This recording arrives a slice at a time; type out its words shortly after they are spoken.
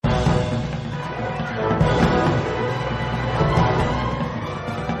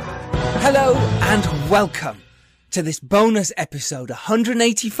Hello and welcome to this bonus episode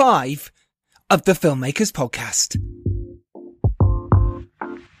 185 of the Filmmakers Podcast.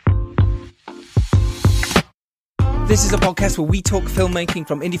 This is a podcast where we talk filmmaking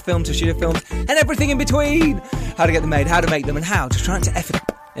from indie films to studio films and everything in between. How to get them made, how to make them, and how to try to F it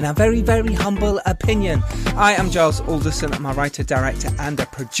up, in our very, very humble opinion. I am Giles Alderson. I'm a writer, director, and a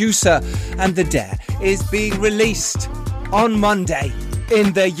producer. And The Dare is being released on Monday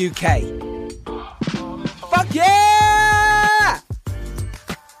in the UK. Fuck yeah!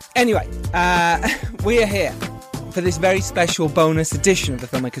 Anyway, we are here for this very special bonus edition of the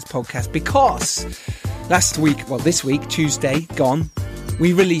Filmmakers Podcast because this week, Tuesday, gone,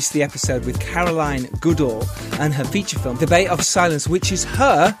 we released the episode with Caroline Goodall and her feature film, The Bay of Silence, which is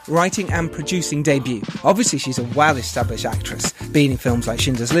her writing and producing debut. Obviously, she's a well-established actress, being in films like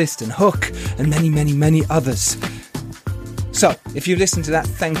Schindler's List and Hook and many, many, many others. So, if you've listened to that,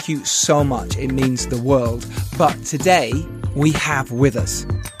 thank you so much. It means the world. But today, we have with us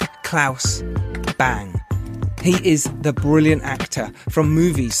Claes Bang. He is the brilliant actor from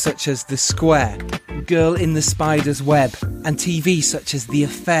movies such as The Square, Girl in the Spider's Web, and TV such as The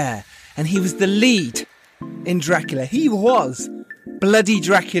Affair. And he was the lead in Dracula. He was bloody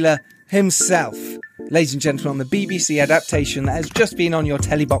Dracula himself. Ladies and gentlemen, on the BBC adaptation that has just been on your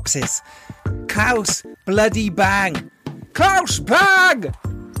telly boxes. Claes bloody Bang. Claes Bang!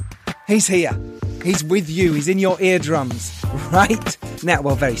 He's here. He's with you. He's in your eardrums. Right? Now,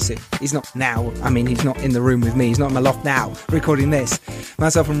 well, very soon. He's not now. I mean, he's not in the room with me. He's not in my loft now, recording this.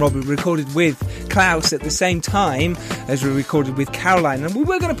 Myself and Rob recorded with Claes at the same time as we recorded with Caroline. And we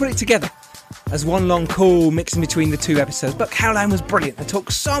were going to put it together as one long call mixing between the two episodes. But Caroline was brilliant and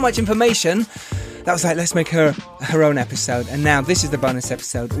took so much information that was like, let's make her own episode. And now this is the bonus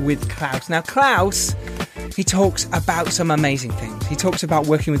episode with Claes. Now, Claes, he talks about some amazing things. He talks about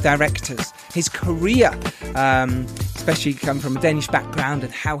working with directors, his career, especially coming from a Danish background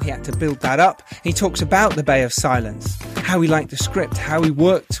and how he had to build that up. He talks about The Bay of Silence, how he liked the script, how he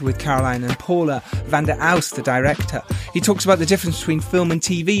worked with Caroline and Paula van der Oust, the director. He talks about the difference between film and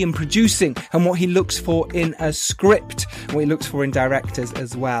TV and producing and what he looks for in a script, what he looks for in directors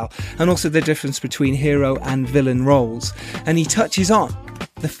as well, and also the difference between hero and villain roles. And he touches on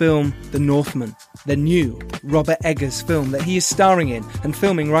the film The Northmen, the new Robert Eggers film that he is starring in and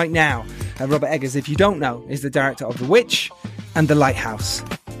filming right now. Robert Eggers, if you don't know, is the director of The Witch and The Lighthouse.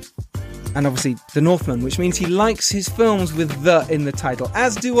 And obviously The Northman, which means he likes his films with the in the title,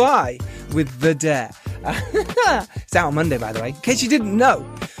 as do I with The Dare. It's out on Monday, by the way, in case you didn't know.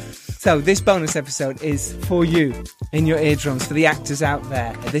 So this bonus episode is for you, in your eardrums, for the actors out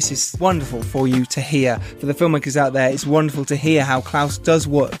there. This is wonderful for you to hear. For the filmmakers out there, it's wonderful to hear how Claes does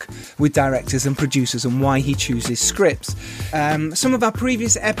work with directors and producers and why he chooses scripts. Some of our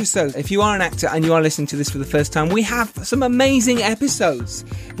previous episodes, if you are an actor and you are listening to this for the first time, we have some amazing episodes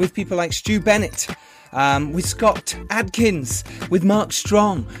with people like Stu Bennett, with Scott Adkins, with Mark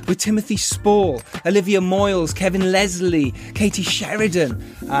Strong, with Timothy Spall, Olivia Moyles, Kevin Leslie, Katie Sheridan,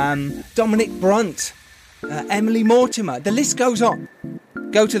 Dominic Brunt, Emily Mortimer. The list goes on.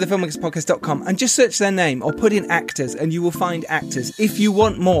 Go to thefilmmakerspodcast.com and just search their name or put in actors and you will find actors if you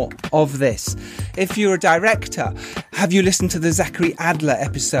want more of this. If you're a director, have you listened to the Zachary Adler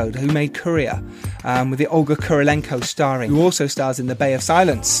episode who made Courier, with the Olga Kurilenko starring, who also stars in The Bay of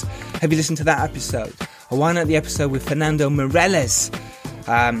Silence? Have you listened to that episode? Or why not the episode with Fernando Mireles,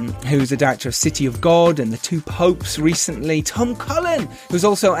 who's the director of City of God and The Two Popes recently. Tom Cullen, who's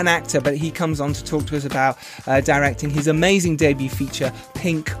also an actor, but he comes on to talk to us about directing his amazing debut feature,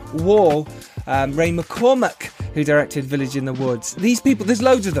 Pink Wall. Ray McCormack, who directed Village in the Woods. These people, there's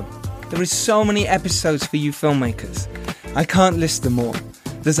loads of them. There is so many episodes for you filmmakers. I can't list them all.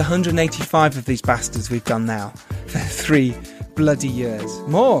 There's 185 of these bastards we've done now for 3 bloody years.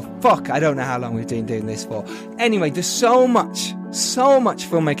 More? Fuck, I don't know how long we've been doing this for. Anyway, there's so much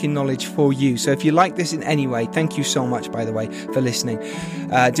filmmaking knowledge for you. So if you like this in any way, thank you so much, by the way, for listening.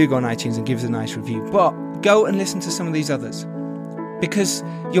 Do go on iTunes and give us a nice review. But go and listen to some of these others. Because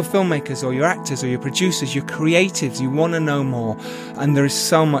you're filmmakers or you're actors or you're producers, you're creatives, you want to know more. And there is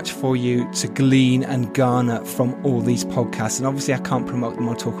so much for you to glean and garner from all these podcasts. And obviously I can't promote them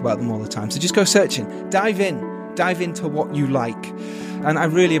or talk about them all the time. So just go searching, dive into what you like. And I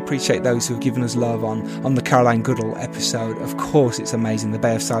really appreciate those who have given us love on the Caroline Goodall episode. Of course, it's amazing. The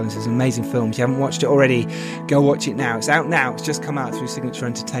Bay of Silence is an amazing film. If you haven't watched it already, go watch it now. It's out now. It's just come out through Signature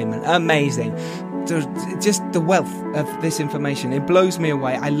Entertainment. Amazing. Just the wealth of this information. It blows me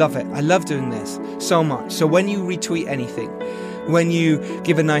away. I love it. I love doing this so much. So when you retweet anything when you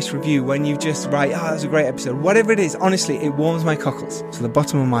give a nice review, when you just write, that was a great episode, whatever it is, honestly, it warms my cockles to the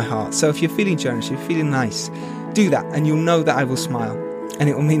bottom of my heart. So if you're feeling generous, you're feeling nice, do that, and you'll know that I will smile, and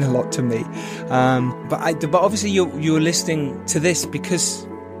it will mean a lot to me. But obviously you're listening to this because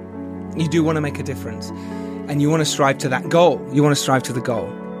you do want to make a difference, and you want to strive to that goal. You want to strive to the goal,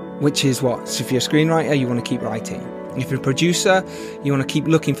 which is what? So if you're a screenwriter, you want to keep writing. If you're a producer, you want to keep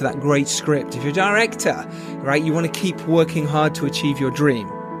looking for that great script. If you're a director, right, you want to keep working hard to achieve your dream,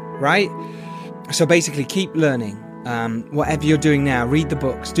 right? So basically, keep learning. Whatever you're doing now, read the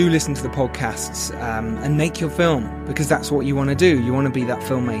books, do listen to the podcasts, and make your film, because that's what you want to do. You want to be that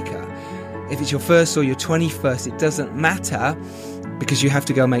filmmaker. If it's your first or your 21st, it doesn't matter, because you have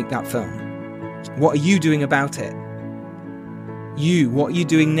to go make that film. What are you doing about it? What are you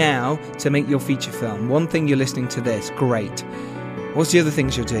doing now to make your feature film? One thing, you're listening to this, great. What's the other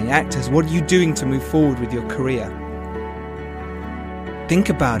things you're doing? Actors, what are you doing to move forward with your career? Think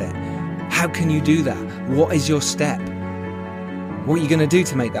about it. How can you do that? What is your step? What are you going to do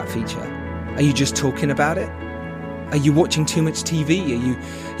to make that feature? Are you just talking about it? Are you watching too much TV?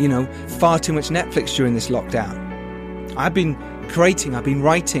 Are you far too much Netflix during this lockdown? I've been creating, I've been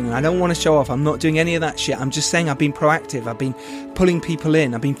writing, and I don't want to show off. I'm not doing any of that shit. I'm just saying I've been proactive. I've been pulling people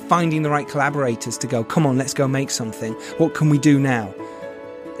in. I've been finding the right collaborators to go, come on, let's go make something. What can we do now?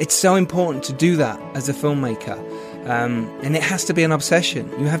 It's so important to do that as a filmmaker. And it has to be an obsession.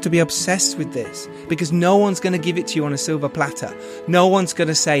 You have to be obsessed with this, because no one's going to give it to you on a silver platter. No one's going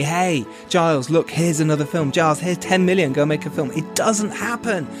to say, hey, Giles, look, here's another film. Giles, here's 10 million, go make a film. It doesn't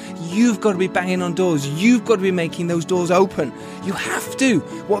happen. You've got to be banging on doors. You've got to be making those doors open. You have to.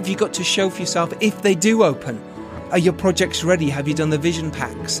 What have you got to show for yourself if they do open? Are your projects ready? Have you done the vision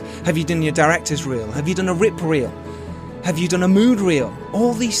packs? Have you done your director's reel? Have you done a rip reel? Have you done a mood reel?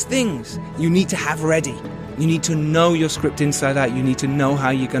 All these things you need to have ready. You need to know your script inside out. You need to know how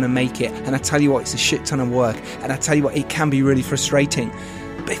you're going to make it. And I tell you what, it's a shit ton of work. And I tell you what, it can be really frustrating.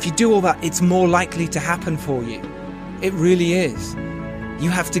 But if you do all that, it's more likely to happen for you. It really is. You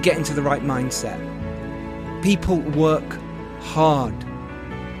have to get into the right mindset. People work hard.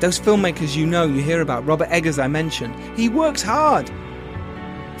 Those filmmakers you hear about, Robert Eggers I mentioned, he works hard.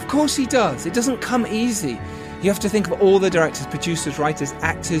 Of course he does. It doesn't come easy. You have to think of all the directors, producers, writers,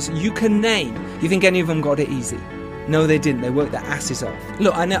 actors you can name. You think any of them got it easy? No, they didn't. They worked their asses off.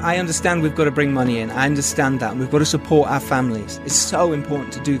 Look, I understand we've got to bring money in. I understand that. And we've got to support our families. It's so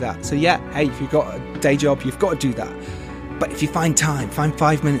important to do that. So yeah, hey, if you've got a day job, you've got to do that. But if you find time, find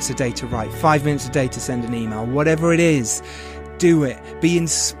 5 minutes a day to write, 5 minutes a day to send an email, whatever it is, do it. Be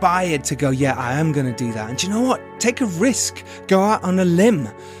inspired to go, yeah, I am going to do that. And do you know what? Take a risk. Go out on a limb.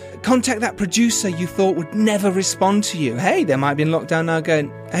 Contact that producer you thought would never respond to you. Hey, they might be in lockdown now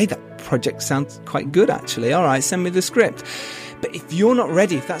going, hey, that project sounds quite good actually. All right, send me the script. But if you're not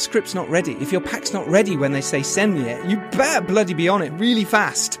ready, if that script's not ready, if your pack's not ready when they say send me it, you better bloody be on it really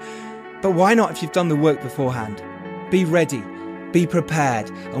fast. But why not if you've done the work beforehand? Be ready, be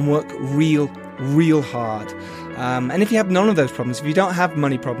prepared, and work real hard. And if you have none of those problems, if you don't have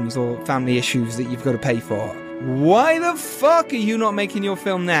money problems or family issues that you've got to pay for, why the fuck are you not making your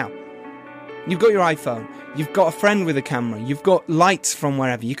film now? You've got your iPhone. You've got a friend with a camera. You've got lights from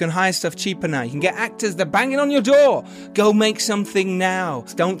wherever. You can hire stuff cheaper now. You can get actors. They're banging on your door. Go make something now.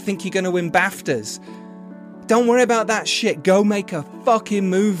 Don't think you're going to win BAFTAs. Don't worry about that shit. Go make a fucking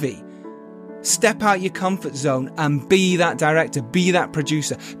movie. Step out your comfort zone and be that director, be that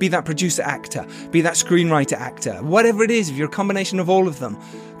producer actor, be that screenwriter actor, whatever it is. If you're a combination of all of them,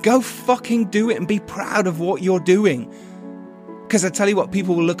 go fucking do it and be proud of what you're doing. Because I tell you what,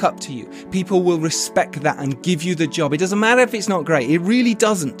 people will look up to you. People will respect that and give you the job. It doesn't matter if it's not great. It really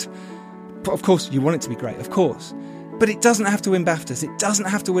doesn't. But of course, you want it to be great, of course. But it doesn't have to win BAFTAs. It doesn't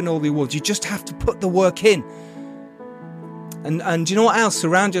have to win all the awards. You just have to put the work in. And do you know what else?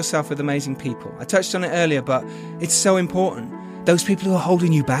 Surround yourself with amazing people. I touched on it earlier, but it's so important. Those people who are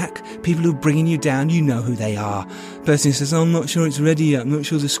holding you back, people who are bringing you down, you know who they are. Person who says, oh, I'm not sure it's ready yet. I'm not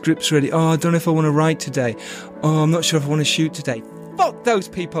sure the script's ready. Oh, I don't know if I want to write today. Oh, I'm not sure if I want to shoot today. Fuck those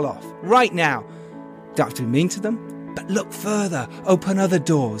people off right now. Don't have to be mean to them, but look further. Open other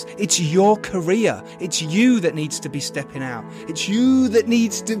doors. It's your career. It's you that needs to be stepping out. It's you that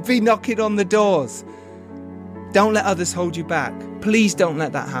needs to be knocking on the doors. Don't let others hold you back. Please don't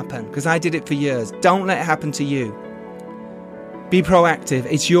let that happen, because I did it for years. Don't let it happen to you. Be proactive.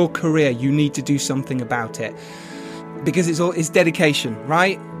 It's your career. You need to do something about it, because it's dedication,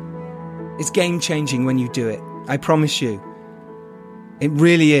 right? It's game changing when you do it. I promise you. It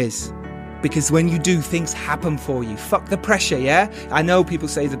really is. Because when you do, things happen for you. Fuck the pressure, yeah? I know people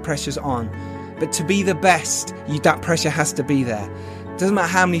say the pressure's on. But to be the best, that pressure has to be there. It doesn't matter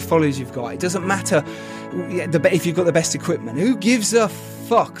how many followers you've got. It doesn't matter if you've got the best equipment. Who gives a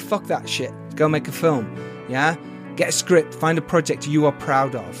fuck? Fuck that shit. Go make a film. Yeah? Get a script. Find a project you are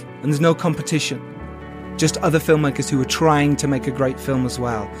proud of. And there's no competition. Just other filmmakers who are trying to make a great film as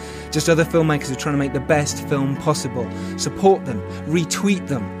well. Just other filmmakers who are trying to make the best film possible. Support them. Retweet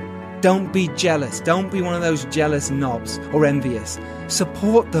them. Don't be jealous. Don't be one of those jealous knobs or envious.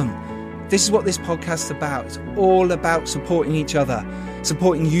 Support them. This is what this podcast's about. It's all about supporting each other.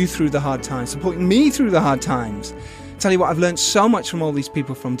 Supporting you through the hard times. Supporting me through the hard times. Tell you what, I've learned so much from all these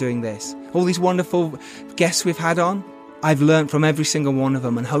people from doing this. All these wonderful guests we've had on. I've learned from every single one of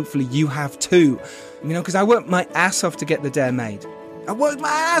them, and hopefully you have too. You know, because I worked my ass off to get The Dare made. I worked my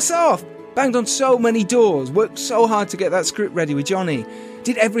ass off! Banged on so many doors, worked so hard to get that script ready with Johnny.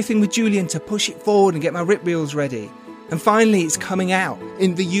 Did everything with Julian to push it forward and get my rip reels ready. And finally it's coming out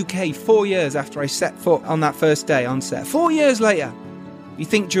in the UK 4 years after I set foot on that first day on set. 4 years later! You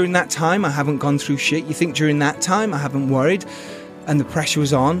think during that time I haven't gone through shit? You think during that time I haven't worried? And the pressure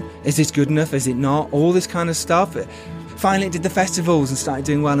was on? Is this good enough? Is it not? All this kind of stuff. Finally it did the festivals and started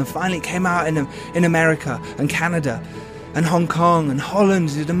doing well, and finally it came out in America and Canada and Hong Kong and Holland.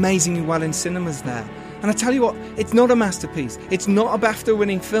 It did amazingly well in cinemas there. And I tell you what, it's not a masterpiece. It's not a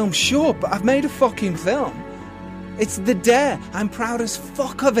BAFTA-winning film, sure, but I've made a fucking film. It's The Dare. I'm proud as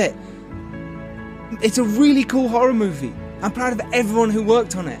fuck of it. It's a really cool horror movie. I'm proud of everyone who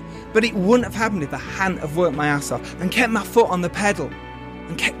worked on it. But it wouldn't have happened if I hadn't have worked my ass off and kept my foot on the pedal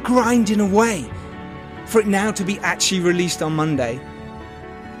and kept grinding away for it now to be actually released on Monday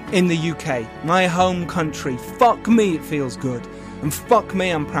in the UK, my home country. Fuck me, it feels good. And fuck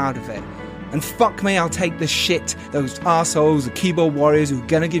me, I'm proud of it. And fuck me, I'll take the shit, those arseholes, the keyboard warriors who are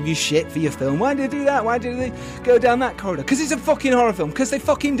gonna give you shit for your film. Why did they do that? Why did they go down that corridor? Because it's a fucking horror film. Because they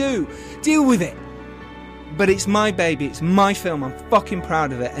fucking do. Deal with it. But it's my baby. It's my film. I'm fucking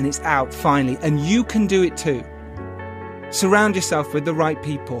proud of it. And it's out finally. And you can do it too. Surround yourself with the right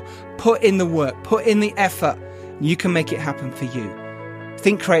people. Put in the work. Put in the effort. You can make it happen for you.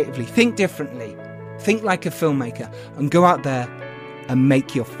 Think creatively. Think differently. Think like a filmmaker. And go out there and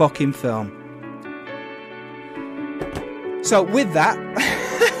make your fucking film. So with that,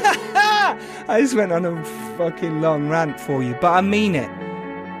 I just went on a fucking long rant for you. But I mean it.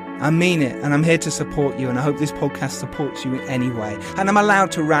 I mean it, and I'm here to support you, and I hope this podcast supports you in any way. And I'm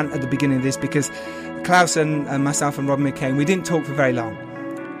allowed to rant at the beginning of this because Claes and myself and Rob McCain, we didn't talk for very long.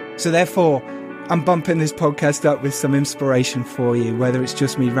 So therefore, I'm bumping this podcast up with some inspiration for you, whether it's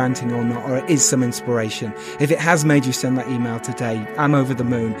just me ranting or not, or it is some inspiration. If it has made you send that email today, I'm over the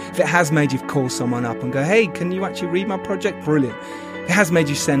moon. If it has made you call someone up and go, hey, can you actually read my project? Brilliant. If it has made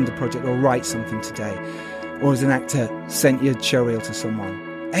you send a project or write something today, or as an actor, sent your showreel to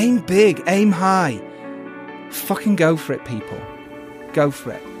someone, aim big, aim high. Fucking go for it, people. Go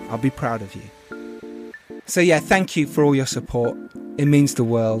for it. I'll be proud of you. So yeah, thank you for all your support. It means the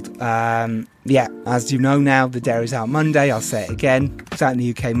world. Yeah, as you know now, The Dare is out Monday. I'll say it again. It's out in the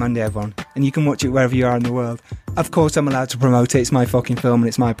UK Monday, everyone. And you can watch it wherever you are in the world. Of course, I'm allowed to promote it. It's my fucking film and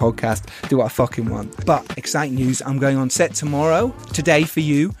it's my podcast. Do what I fucking want. But exciting news. I'm going on set today for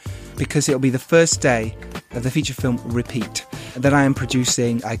you, because it'll be the first day of the feature film Repeat that I am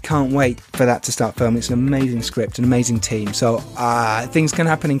producing. I can't wait for that to start filming. It's an amazing script, an amazing team. So things can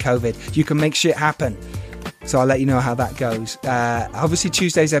happen in COVID. You can make shit happen. So I'll let you know how that goes. Obviously,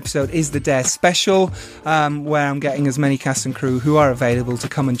 Tuesday's episode is the Dare special, where I'm getting as many cast and crew who are available to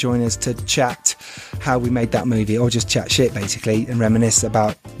come and join us to chat how we made that movie, or just chat shit, basically, and reminisce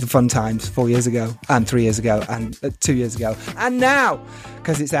about the fun times 4 years ago, and 3 years ago, and 2 years ago, and now,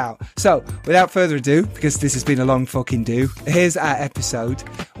 because it's out. So, without further ado, because this has been a long fucking do, here's our episode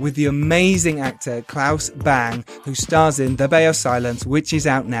with the amazing actor Claes Bang, who stars in The Bay of Silence, which is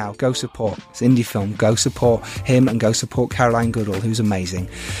out now. Go support. It's an indie film. Go support him and go support Caroline Goodall, who's amazing.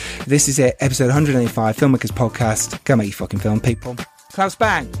 This is it, episode 185, Filmmakers Podcast. Go make your fucking film, people. Claes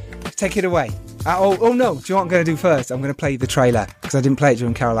Bang, take it away. No, do you know what I'm going to do first? I'm going to play the trailer, because I didn't play it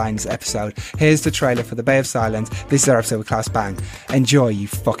during Caroline's episode. Here's the trailer for The Bay of Silence. This is our episode with Claes Bang. Enjoy, you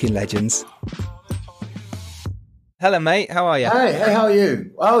fucking legends. Hello, mate. How are you? Hey, how are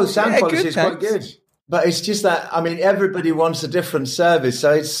you? Oh, sound quality is quite good. But it's just that, I mean, everybody wants a different service.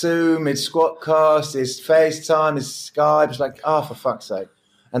 So it's Zoom, it's Squadcast, it's FaceTime, it's Skype. It's like, oh, for fuck's sake.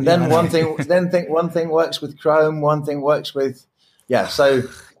 And then one thing works with Chrome, one thing works with, yeah.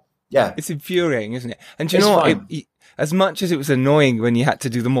 It's infuriating, isn't it? And do you know what? As much as it was annoying when you had to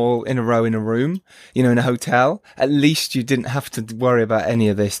do them all in a row in a room, in a hotel, at least you didn't have to worry about any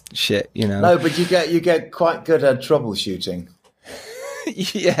of this shit, No, but you get quite good at troubleshooting.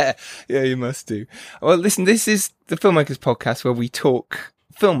 Yeah, you must do. Well, listen, this is the Filmmakers Podcast where we talk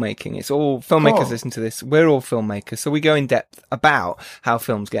filmmaking. It's all filmmakers listen to this. We're all filmmakers, so we go in depth about how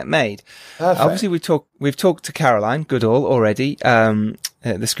films get made. Perfect. Obviously, we've talked to Caroline Goodall already, the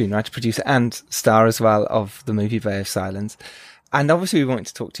screenwriter, producer, and star as well of the movie Bay of Silence. And obviously, we wanted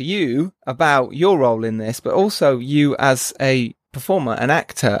to talk to you about your role in this, but also you as a performer, an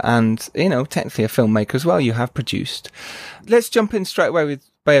actor, and, you know, technically a filmmaker as well. You have produced. Let's jump in straight away with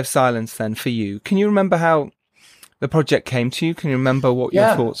Bay of Silence then for you. Can you remember how the project came to you? Can you remember what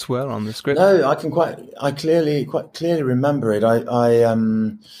your thoughts were on the script? No, I can quite clearly remember it.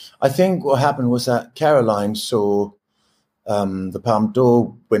 I think what happened was that Caroline saw the Palme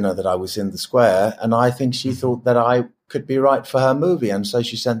d'Or winner that I was in the square, and I think she thought that I could be right for her movie, and so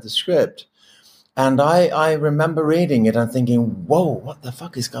she sent the script. And I remember reading it and thinking, whoa, what the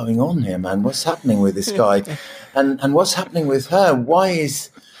fuck is going on here, man? What's happening with this guy? and what's happening with her? Why is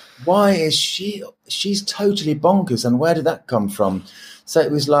she's totally bonkers, and where did that come from? So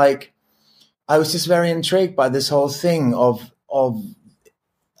it was like, I was just very intrigued by this whole thing of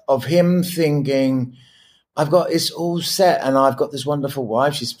him thinking, it's all set, and I've got this wonderful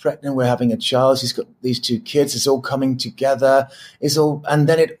wife. She's pregnant. We're having a child. She's got these 2 kids. It's all coming together. And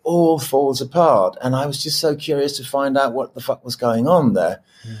then it all falls apart. And I was just so curious to find out what the fuck was going on there.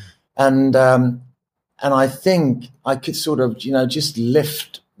 And I think I could sort of, just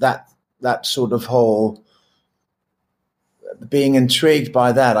lift that sort of whole being intrigued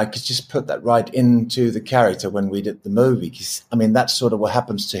by that. I could just put that right into the character when we did the movie. 'Cause, I mean, that's sort of what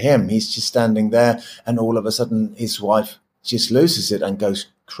happens to him. He's just standing there, and all of a sudden his wife just loses it and goes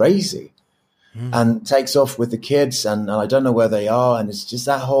crazy and takes off with the kids. And I don't know where they are. And it's just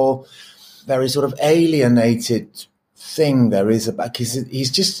that whole very sort of alienated thing there is about, because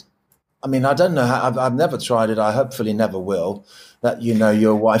he's just, I mean, I don't know how, I've never tried it. I hopefully never will. That,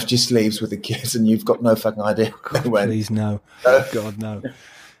 your wife just leaves with the kids and you've got no fucking idea when. Please, no. Oh, God, no.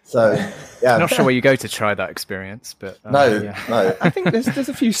 So, yeah. Not sure where you go to try that experience, but... No. I think there's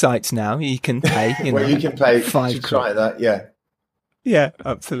a few sites now you can pay. You can pay £5 to try that, yeah. Yeah,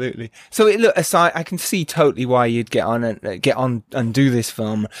 absolutely. So look, aside, I can see totally why you'd get on and do this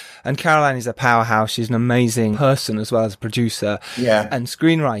film. And Caroline is a powerhouse. She's an amazing person as well as a producer and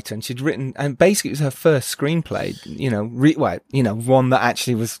screenwriter. And she'd written, and basically it was her first screenplay, one that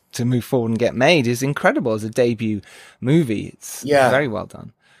actually was to move forward and get made is incredible as a debut movie. It's very well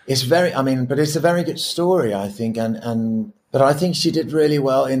done. It's but it's a very good story, I think. But I think she did really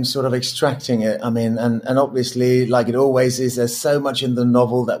well in sort of extracting it. I mean, and obviously, like it always is, there's so much in the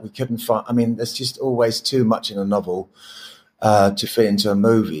novel that we couldn't find. I mean, there's just always too much in a novel to fit into a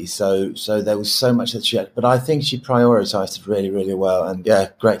movie. So there was so much that she had. But I think she prioritized it really, really well. And yeah,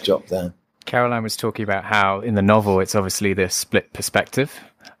 great job there. Caroline was talking about how in the novel, it's obviously this split perspective.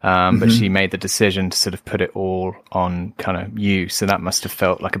 But she made the decision to sort of put it all on kind of you. So that must have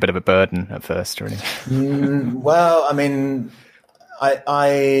felt like a bit of a burden at first, really. Well, I mean,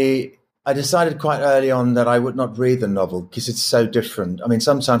 I decided quite early on that I would not read the novel because it's so different. I mean,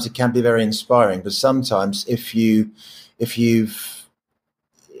 sometimes it can be very inspiring, but sometimes if you've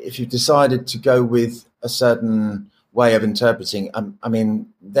decided to go with a certain way of interpreting, I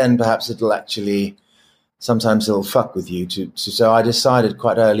mean, then perhaps it'll actually... Sometimes it'll fuck with you. So I decided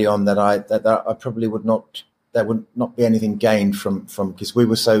quite early on that I probably would not. There would not be anything gained from because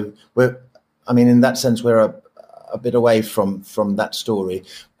in that sense we're a bit away from that story,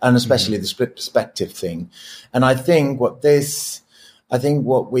 and especially the split perspective thing. And I think what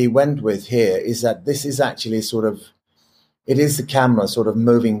we went with here is that this is actually sort of, it is the camera sort of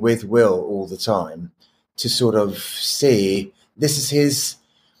moving with Will all the time to sort of see this is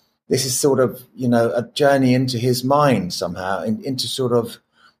sort of, a journey into his mind somehow, into sort of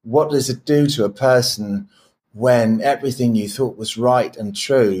what does it do to a person when everything you thought was right and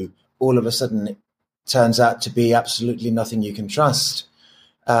true, all of a sudden it turns out to be absolutely nothing you can trust.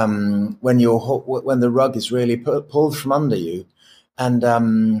 When the rug is really pulled from under you.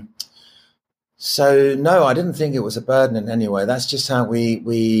 And so, no, I didn't think it was a burden in any way. That's just how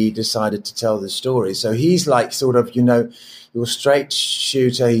we decided to tell the story. So he's like sort of, your straight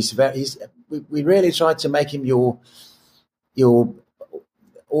shooter. We really tried to make him your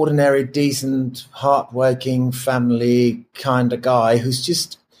ordinary, decent, hardworking, family kind of guy who's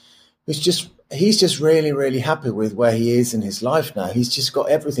just really, really happy with where he is in his life now. He's just got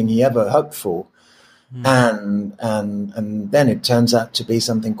everything he ever hoped for. And then it turns out to be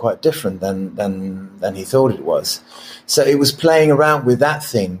something quite different than he thought it was. So it was playing around with that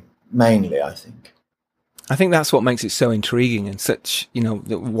thing mainly, I think. I think that's what makes it so intriguing and such,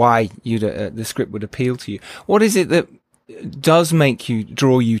 why the script would appeal to you. What is it that does make you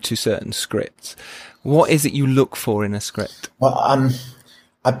draw you to certain scripts, what is it you look for in a script? Well,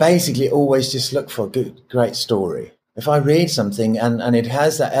 I basically always just look for a great story. If I read something and it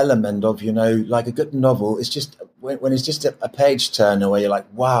has that element of, like a good novel, it's just when it's just a page turner where you're like,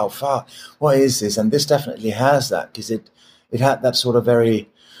 wow, fuck, what is this? And this definitely has that, because it had that sort of very,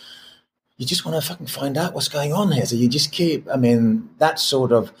 you just want to fucking find out what's going on here. So you just keep, that's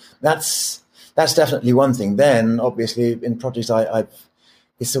definitely one thing. Then obviously in projects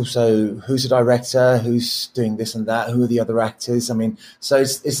it's also who's the director, who's doing this and that, who are the other actors. So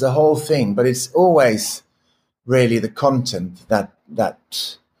it's the whole thing, but it's always really the content that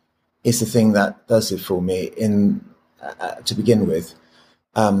is the thing that does it for me to begin with.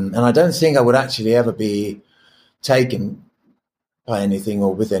 And I don't think I would actually ever be taken by anything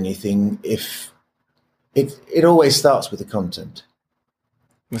or with anything if it always starts with the content.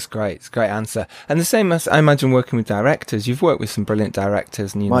 That's great. It's a great answer. And the same as I imagine working with directors. You've worked with some brilliant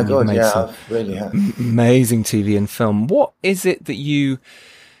directors, and you've made some I really have. Amazing TV and film. What is it that you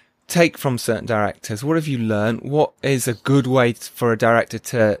take from certain directors? What have you learned? What is a good way for a director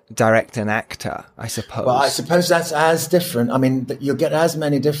to direct an actor, I suppose? Well, I suppose that's as different. You'll get as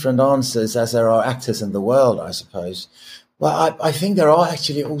many different answers as there are actors in the world, I suppose. Well, I think there are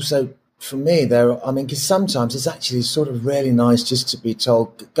actually also, for me, because sometimes it's actually sort of really nice just to be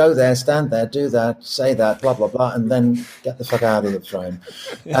told, go there, stand there, do that, say that, blah, blah, blah, and then get the fuck out of the frame.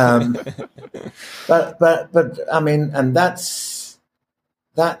 And that's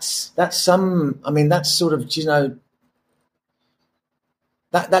sort of,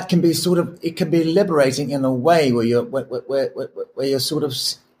 that can be sort of, it can be liberating in a way where you're sort of,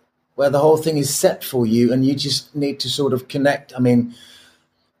 where the whole thing is set for you and you just need to sort of connect.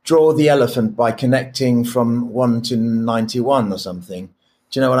 Draw the elephant by connecting from 1 to 91 or something.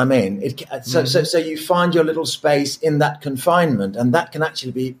 Do you know what I mean? So you find your little space in that confinement, and that can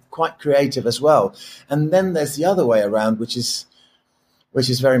actually be quite creative as well. And then there's the other way around, which is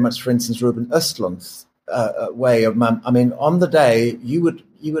very much, for instance, Ruben Östlund's way of, on the day you would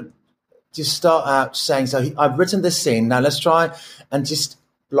just start out saying, so I've written this scene, now let's try and just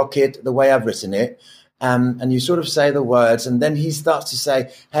block it the way I've written it. And you sort of say the words, and then he starts to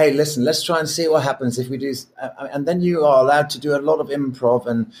say, hey, listen, let's try and see what happens if we do. And then you are allowed to do a lot of improv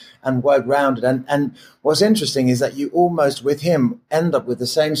and work around it. And what's interesting is that you almost, with him, end up with the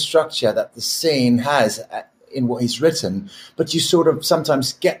same structure that the scene has in what he's written, but you sort of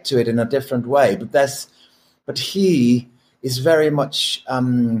sometimes get to it in a different way. But he is very much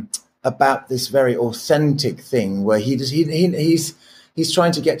about this very authentic thing where he's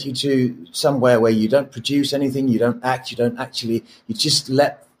trying to get you to somewhere where you don't produce anything, you don't act, you just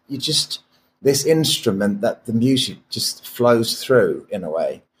this instrument that the music just flows through in a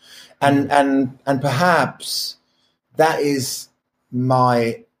way. And perhaps that is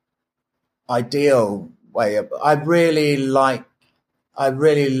my ideal way of, I really like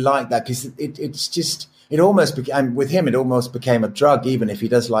that, because it almost became, with him, it almost became a drug, even if he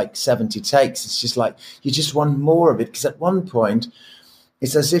does like 70 takes. It's just like, you just want more of it, because at one point,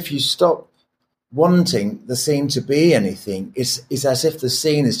 it's as if you stop wanting the scene to be anything. It's as if the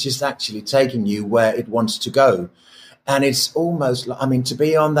scene is just actually taking you where it wants to go. And it's almost like, to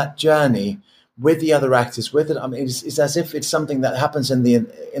be on that journey with the other actors, it's as if it's something that happens in the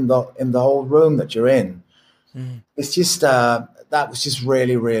whole room that you're in. Mm. It's just, that was just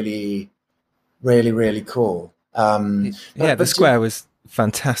really, really, really, really cool. The Square was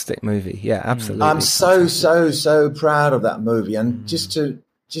fantastic movie. Yeah, absolutely. I'm so proud of that movie, and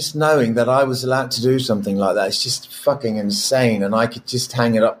just knowing that I was allowed to do something like that, it's just fucking insane. And I could just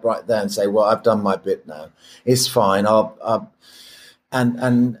hang it up right there and say, well, I've done my bit now. It's fine. But I've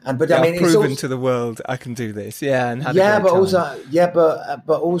proven to the world I can do this. Yeah, and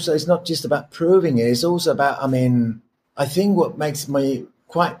but also it's not just about proving it. It's also about, I think what makes me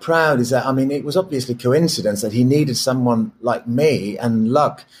quite proud is that, it was obviously coincidence that he needed someone like me and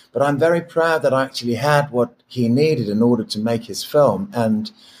luck, but I'm very proud that I actually had what he needed in order to make his film.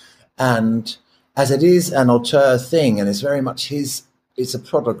 And as it is an auteur thing, and it's very much it's a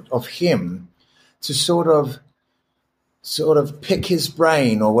product of him, to sort of pick his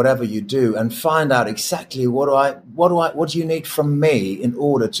brain or whatever you do and find out exactly what do you need from me in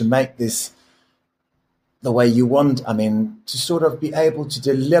order to make this the way you want. To sort of be able to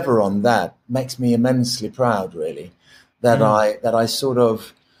deliver on that makes me immensely proud, really, that I sort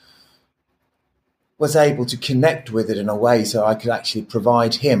of was able to connect with it in a way so I could actually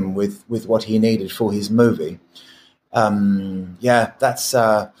provide him with what he needed for his movie. That's,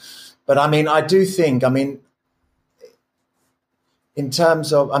 but I do think, in in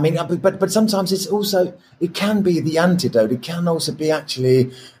terms of, I mean, but sometimes it can be the antidote. It can also be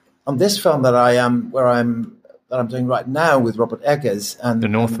actually on this film that I'm doing right now with Robert Eggers and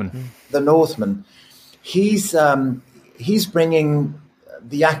The Northmen. He's bringing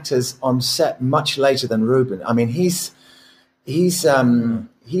the actors on set much later than Ruben. I mean, he's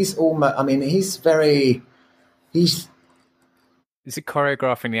almost. I mean, he's. Is it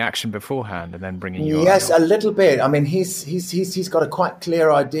choreographing the action beforehand and then bringing you? Yes, a little bit. I mean, he's got a quite clear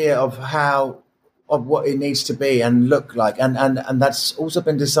idea of what it needs to be and look like, and that's also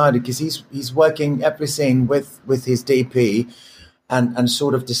been decided because he's working every scene with his DP, and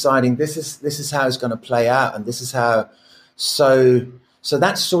sort of deciding this is how it's going to play out, and this is how. So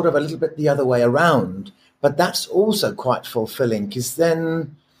that's sort of a little bit the other way around, but that's also quite fulfilling because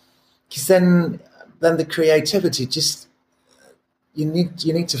then the creativity just. You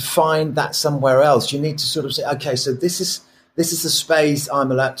need to find that somewhere else. You need to sort of say, okay, so this is the space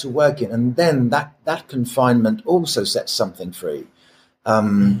I'm allowed to work in, and then that confinement also sets something free.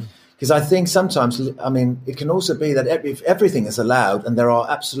 Because I think sometimes, I mean, it can also be that if everything is allowed, and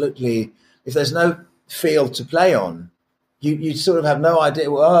if there's no field to play on, you sort of have no idea.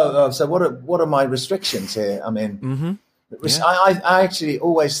 So what are my restrictions here? I mean. Mm-hmm. Yeah. I actually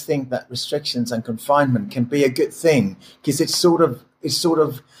always think that restrictions and confinement can be a good thing because it's sort of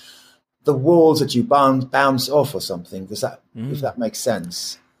the walls that you bounce off or something. Does that if that makes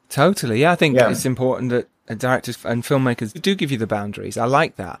sense? Totally. Yeah, I think it's important that directors and filmmakers do give you the boundaries. I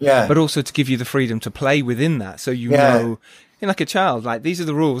like that. Yeah. But also to give you the freedom to play within that, so you know, like a child, like these are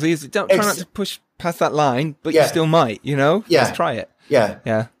the rules. Try not to push past that line, but you still might. You know, let's try it. Yeah.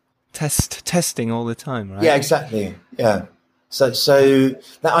 Yeah. Testing all the time, right? Yeah, exactly. Yeah. So that,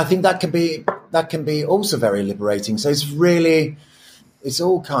 I think that can be also very liberating. So it's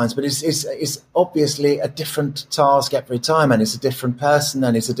all kinds, but it's obviously a different task every time, and it's a different person,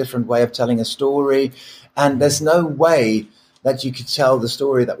 and it's a different way of telling a story. And there's no way that you could tell the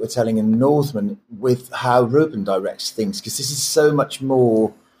story that we're telling in Northmen with how Ruben directs things, because this is so much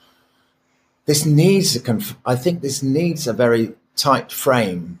more. This needs I think this needs a very tight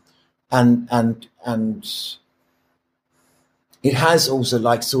frame. And it has also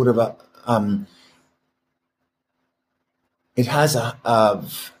like sort of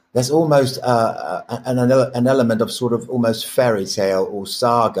there's almost an element of sort of almost fairy tale or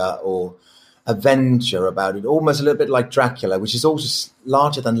saga or adventure about it, almost a little bit like Dracula, which is also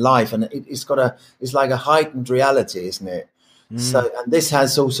larger than life, and it's like a heightened reality, isn't it? So, and this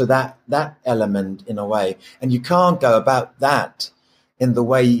has also that element in a way, and you can't go about that in the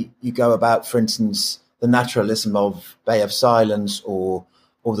way you go about, for instance, the naturalism of Bay of Silence or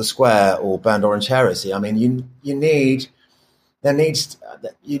The Square or Burnt Orange Heresy. I mean, you need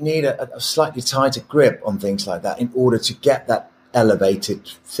a slightly tighter grip on things like that in order to get that elevated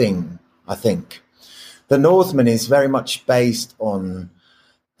thing, I think. The Northmen is very much based on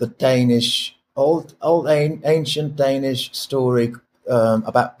the Danish, ancient Danish story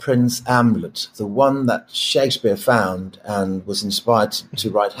about Prince Hamlet, the one that Shakespeare found and was inspired to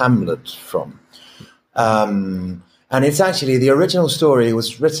write Hamlet from. And it's actually, the original story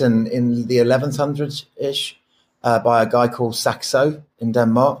was written in the 1100s-ish by a guy called Saxo in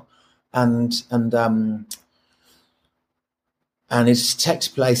Denmark, and it takes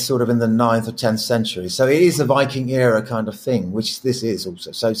place sort of in the 9th or 10th century. So it is a Viking era kind of thing, which this is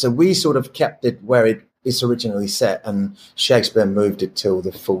also. So we sort of kept it where it is originally set, and Shakespeare moved it till the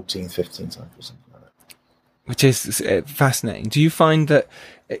 14th, 15th century or something like that. Which is fascinating. Do you find that,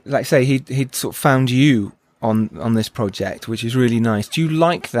 like say, he'd sort of found you on this project, which is really nice. Do you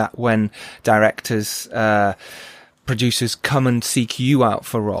like that when directors, producers come and seek you out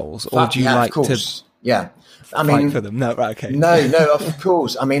for roles, or do you like to? Yeah. I mean, fight for them? No, right, okay. No, of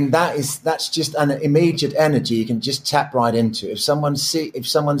course. I mean, that's just an immediate energy you can just tap right into. If someone's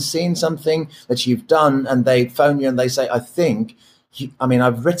seen something that you've done and they phone you and they say, I've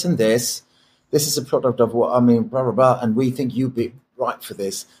written this. This is a product of what, blah, blah, blah, and we think you'd be right for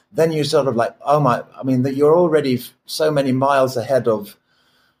this. Then you're sort of like, you're already so many miles ahead of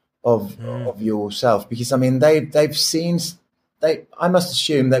yourself, because, I must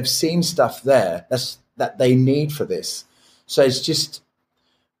assume they've seen stuff there that they need for this. So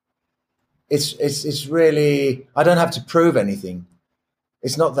it's really, I don't have to prove anything.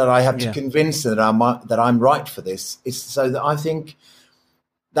 It's not that I have to convince them that I'm right for this. It's so that I think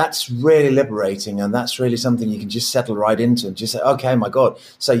that's really liberating, and that's really something you can just settle right into and just say, okay, my God,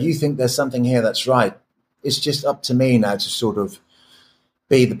 so you think there's something here that's right. It's just up to me now to sort of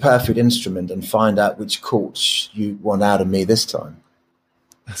be the perfect instrument and find out which chords you want out of me this time.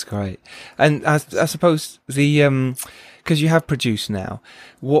 That's great. And I suppose the because you have produced now,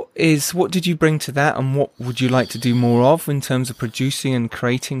 what did you bring to that, and what would you like to do more of in terms of producing and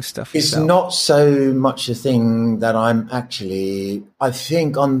creating stuff yourself? It's not so much a thing that I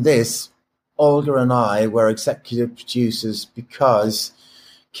think on this, Olga and I were executive producers because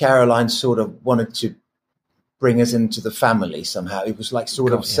Caroline sort of wanted to bring us into the family somehow. It was like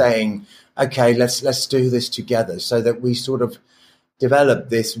sort of saying, okay, let's do this together, so that we sort of developed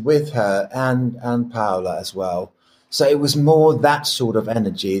this with her and Paola as well. So it was more that sort of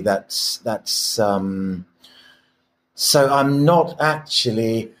energy. That's. So I'm not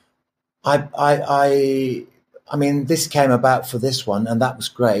actually. I mean, this came about for this one, and that was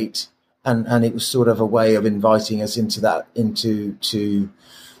great, and it was sort of a way of inviting us into the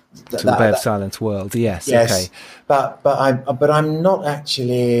Bay of Silence world. Yes. Okay. But I'm not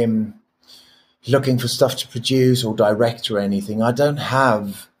actually looking for stuff to produce or direct or anything. I don't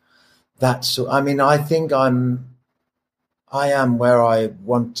have that. So I mean, I think I am where I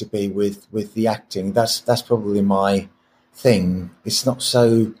want to be with the acting. That's probably my thing. It's not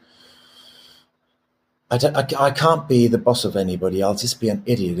so. I can't be the boss of anybody. I'll just be an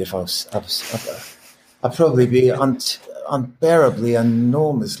idiot if I'd probably be unbearably,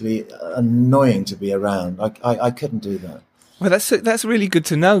 enormously annoying to be around. I couldn't do that. Well, that's really good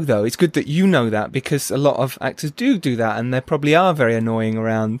to know, though. It's good that you know that, because a lot of actors do that, and there probably are very annoying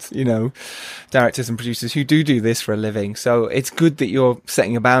around, directors and producers who do this for a living. So it's good that you're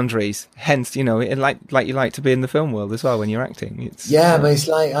setting your boundaries. Hence, like you like to be in the film world as well when you're acting. But it's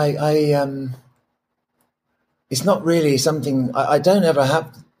like it's not really something. I don't ever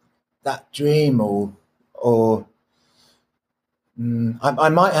have that dream or. I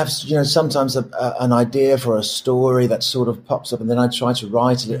might have, sometimes an idea for a story that sort of pops up, and then I try to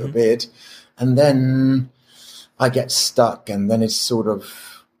write a little bit, and then I get stuck, and then it sort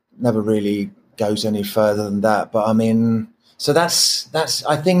of never really goes any further than that. But I mean, so that's.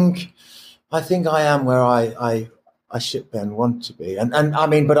 I think I am where I should be and want to be, and I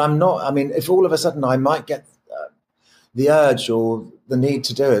mean, but I'm not. I mean, if all of a sudden I might get the urge or the need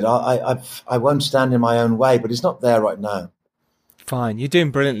to do it, I won't stand in my own way. But it's not there right now. Fine, you're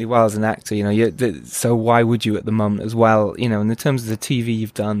doing brilliantly well as an actor. So why would you at the moment as well? In the terms of the TV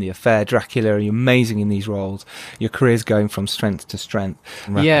you've done, The Affair, Dracula, you're amazing in these roles. Your career's going from strength to strength.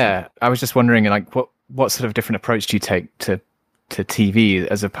 Yeah, I was just wondering, what sort of different approach do you take to TV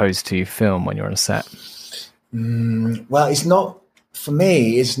as opposed to film when you're on a set? Well, it's not, for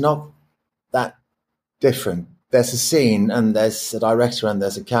me, it's not that different. There's a scene, and there's a director, and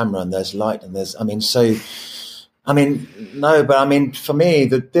there's a camera, and there's light, and there's, for me,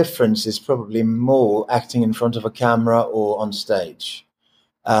 the difference is probably more acting in front of a camera or on stage.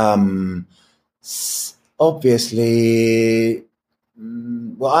 Obviously,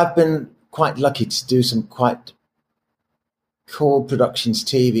 I've been quite lucky to do some quite cool productions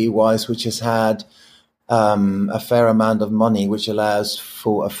TV-wise, which has had a fair amount of money, which allows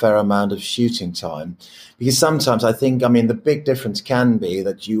for a fair amount of shooting time. Because sometimes I think, the big difference can be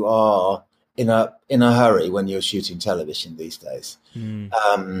that you are in a hurry when you're shooting television these days,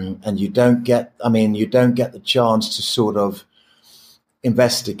 and you don't get the chance to sort of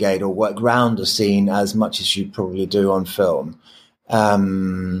investigate or work around a scene as much as you probably do on film. But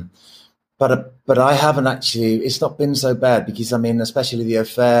I haven't actually. It's not been so bad because especially The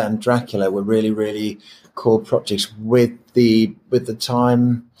Affair and Dracula were really, really cool projects with the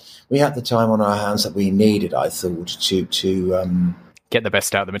time. We had the time on our hands that we needed, I thought, to get the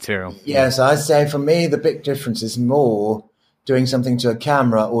best out of the material. Yes, I'd say for me, the big difference is more doing something to a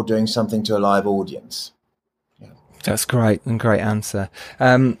camera or doing something to a live audience. Yeah. That's great, and great answer.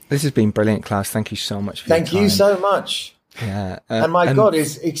 This has been brilliant, Claes. Thank you so much for your time. Thank you so much. Yeah. And God,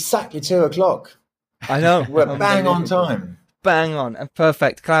 it's exactly 2:00. I know. We're bang on time. Bang on. And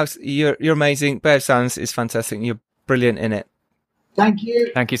perfect. Claes, you're amazing. Bay of Silence is fantastic. You're brilliant in it. Thank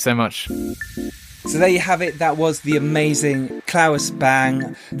you. Thank you so much. So there you have it. That was the amazing Claes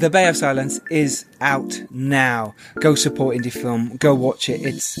Bang. The Bay of Silence is out now. Go support indie film. Go watch it.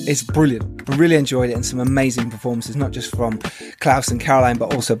 It's brilliant. I really enjoyed it, and some amazing performances, not just from Claes and Caroline,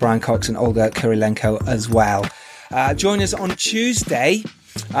 but also Brian Cox and Olga Kurilenko as well. Join us on Tuesday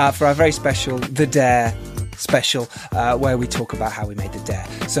for our very special The Dare special, where we talk about how we made The Dare.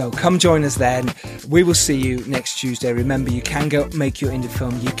 So come join us then. We will see you next Tuesday. Remember, you can go make your indie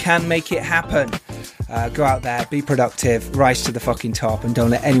film. You can make it happen. Go out there, be productive, rise to the fucking top, and don't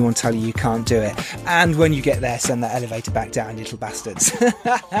let anyone tell you can't do it. And when you get there, send that elevator back down, you little bastards.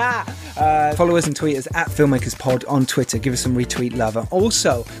 Follow us and tweet us at FilmmakersPod on Twitter. Give us some retweet love. And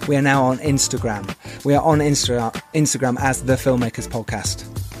also, we are now on Instagram. We are on Instagram as The Filmmakers Podcast.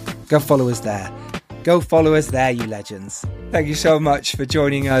 Go follow us there. Go follow us there, you legends. Thank you so much for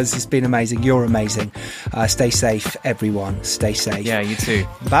joining us. It's been amazing. You're amazing. Stay safe, everyone. Stay safe. Yeah, you too.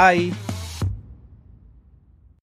 Bye.